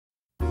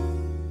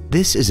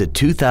This is a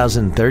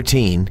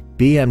 2013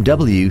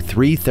 BMW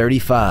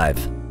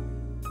 335.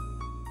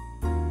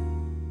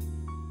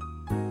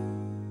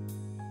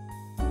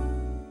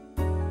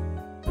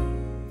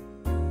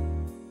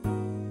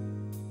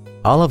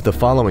 All of the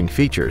following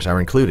features are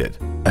included: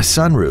 a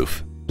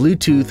sunroof,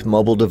 Bluetooth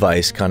mobile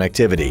device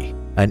connectivity,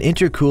 an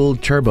intercooled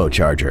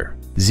turbocharger,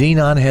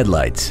 xenon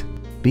headlights,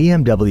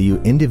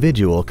 BMW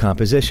individual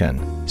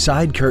composition,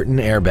 side curtain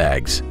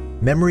airbags,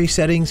 memory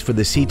settings for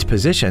the seat's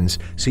positions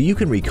so you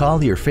can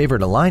recall your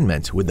favorite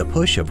alignments with the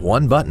push of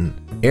one button,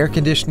 air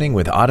conditioning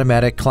with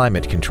automatic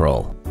climate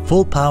control,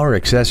 full power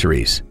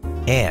accessories,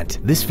 and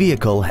this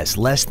vehicle has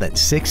less than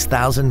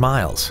 6,000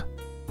 miles.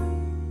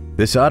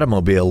 This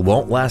automobile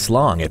won't last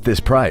long at this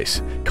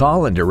price.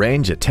 Call and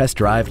arrange a test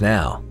drive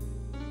now.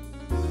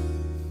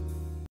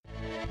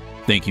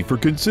 Thank you for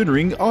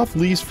considering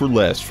off-lease for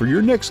less for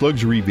your next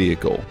luxury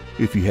vehicle.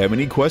 If you have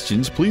any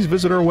questions, please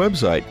visit our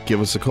website, give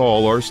us a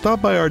call, or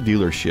stop by our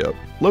dealership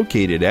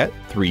located at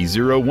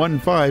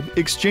 3015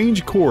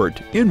 Exchange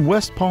Court in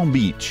West Palm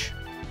Beach.